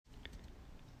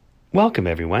Welcome,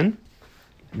 everyone.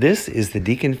 This is the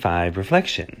DEACON5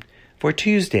 reflection for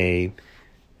Tuesday,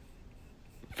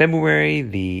 February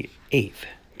the 8th,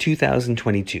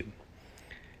 2022.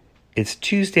 It's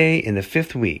Tuesday in the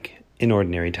 5th week in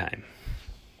Ordinary Time.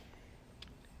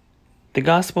 The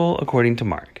Gospel according to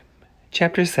Mark,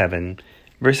 chapter 7,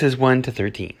 verses 1 to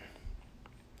 13.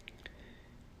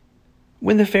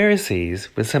 When the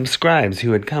Pharisees, with some scribes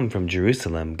who had come from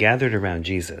Jerusalem, gathered around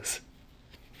Jesus,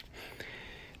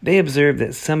 they observed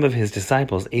that some of his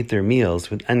disciples ate their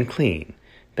meals with unclean,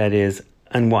 that is,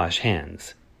 unwashed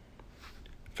hands.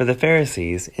 For the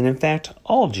Pharisees, and in fact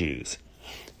all Jews,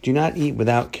 do not eat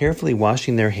without carefully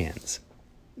washing their hands,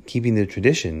 keeping the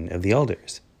tradition of the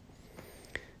elders.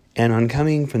 And on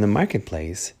coming from the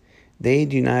marketplace, they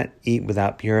do not eat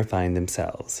without purifying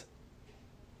themselves.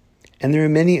 And there are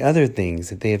many other things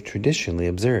that they have traditionally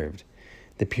observed,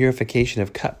 the purification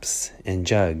of cups and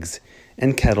jugs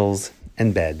and kettles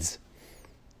and beds.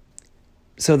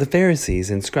 So the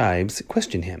Pharisees and scribes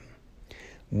questioned him,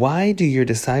 "Why do your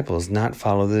disciples not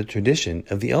follow the tradition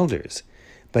of the elders,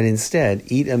 but instead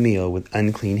eat a meal with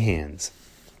unclean hands?"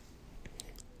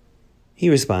 He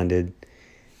responded,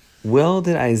 "Well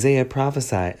did Isaiah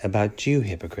prophesy about you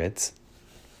hypocrites,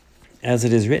 as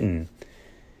it is written,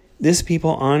 'This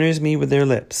people honors me with their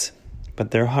lips, but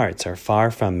their hearts are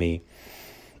far from me.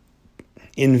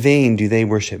 In vain do they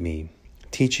worship me,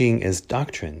 teaching as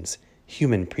doctrines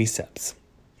human precepts.'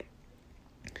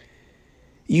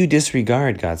 You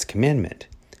disregard God's commandment,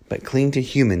 but cling to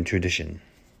human tradition."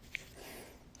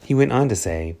 He went on to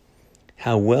say,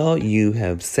 "How well you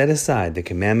have set aside the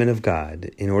commandment of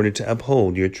God in order to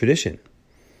uphold your tradition.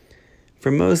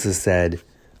 For Moses said,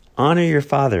 'Honor your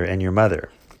father and your mother,'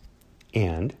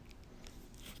 and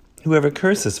 'Whoever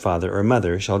curses father or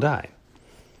mother shall die.'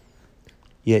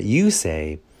 Yet you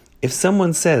say, if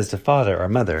someone says to father or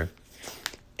mother,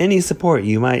 'Any support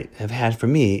you might have had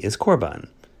from me is korban,'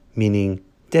 meaning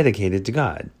dedicated to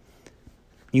God,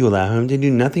 you allow him to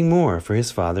do nothing more for his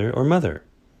father or mother.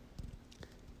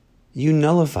 You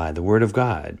nullify the word of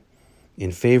God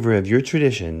in favor of your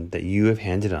tradition that you have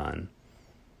handed on,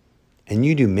 and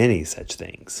you do many such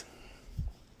things."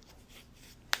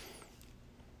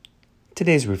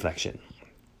 Today's reflection.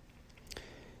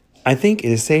 I think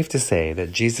it is safe to say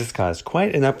that Jesus caused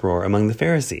quite an uproar among the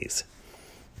Pharisees.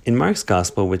 In Mark's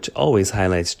Gospel, which always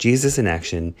highlights Jesus in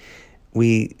action,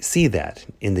 we see that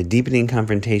in the deepening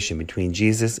confrontation between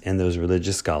Jesus and those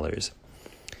religious scholars.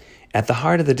 At the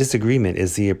heart of the disagreement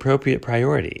is the appropriate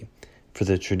priority for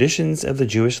the traditions of the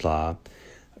Jewish law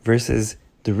versus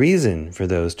the reason for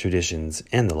those traditions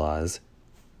and the laws,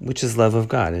 which is love of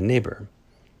God and neighbor.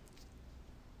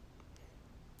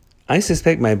 I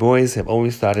suspect my boys have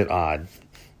always thought it odd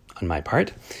on my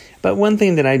part, but one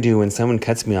thing that I do when someone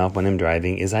cuts me off when I'm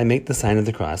driving is I make the sign of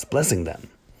the cross, blessing them.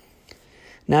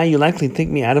 Now, you likely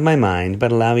think me out of my mind,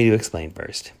 but allow me to explain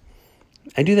first.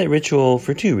 I do that ritual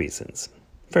for two reasons.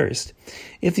 First,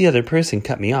 if the other person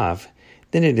cut me off,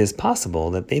 then it is possible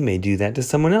that they may do that to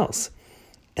someone else,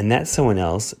 and that someone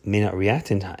else may not react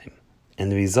in time,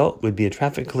 and the result would be a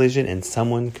traffic collision and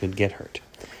someone could get hurt.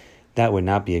 That would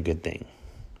not be a good thing.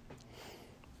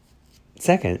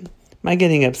 Second, my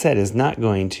getting upset is not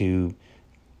going to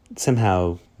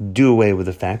somehow do away with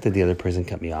the fact that the other person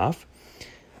cut me off.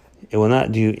 It will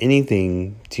not do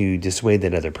anything to dissuade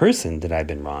that other person that I've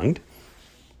been wronged.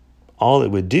 All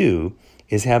it would do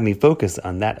is have me focus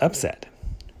on that upset,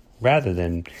 rather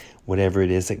than whatever it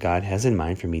is that God has in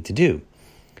mind for me to do.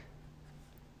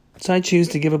 So I choose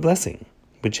to give a blessing,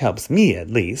 which helps me at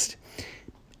least,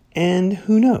 and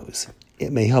who knows,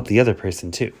 it may help the other person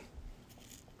too.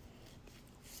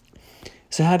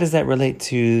 So how does that relate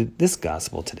to this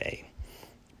gospel today?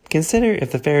 Consider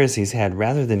if the Pharisees had,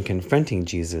 rather than confronting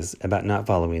Jesus about not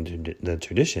following the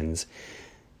traditions,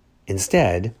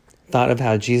 instead thought of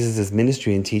how Jesus'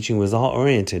 ministry and teaching was all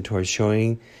oriented towards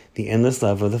showing the endless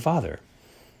love of the Father.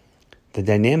 The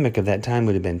dynamic of that time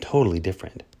would have been totally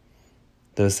different.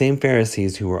 Those same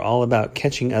Pharisees who were all about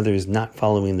catching others not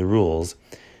following the rules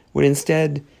would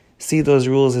instead see those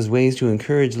rules as ways to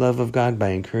encourage love of God by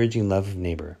encouraging love of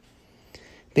neighbor.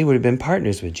 They would have been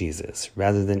partners with Jesus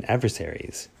rather than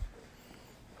adversaries.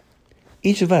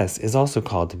 Each of us is also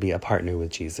called to be a partner with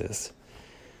Jesus.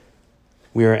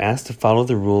 We are asked to follow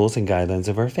the rules and guidelines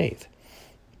of our faith.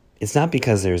 It's not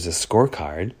because there's a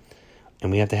scorecard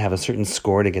and we have to have a certain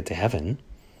score to get to heaven.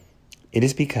 It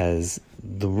is because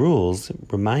the rules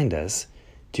remind us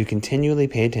to continually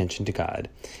pay attention to God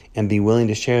and be willing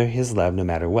to share His love no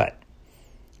matter what.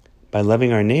 By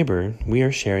loving our neighbor, we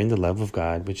are sharing the love of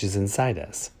God which is inside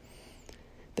us.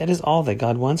 That is all that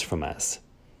God wants from us.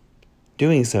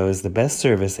 Doing so is the best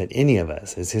service that any of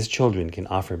us as his children can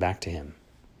offer back to him.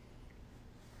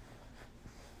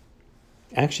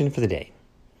 Action for the day.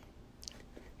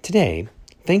 Today,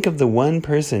 think of the one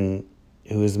person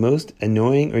who is most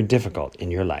annoying or difficult in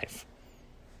your life.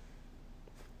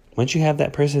 Once you have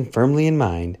that person firmly in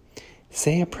mind,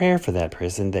 say a prayer for that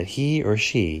person that he or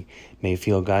she may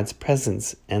feel God's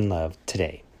presence and love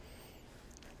today.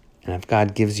 And if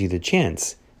God gives you the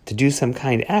chance to do some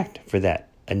kind act for that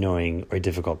annoying or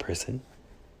difficult person,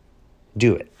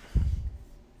 do it.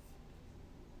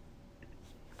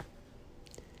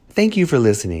 Thank you for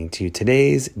listening to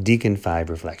today's DEACON5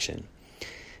 reflection.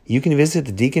 You can visit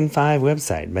the DEACON5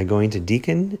 website by going to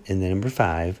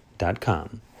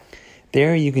deacon5.com.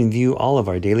 There you can view all of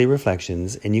our daily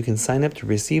reflections, and you can sign up to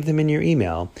receive them in your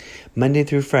email Monday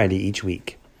through Friday each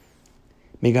week.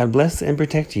 May God bless and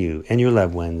protect you and your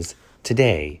loved ones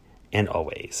today and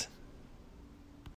always.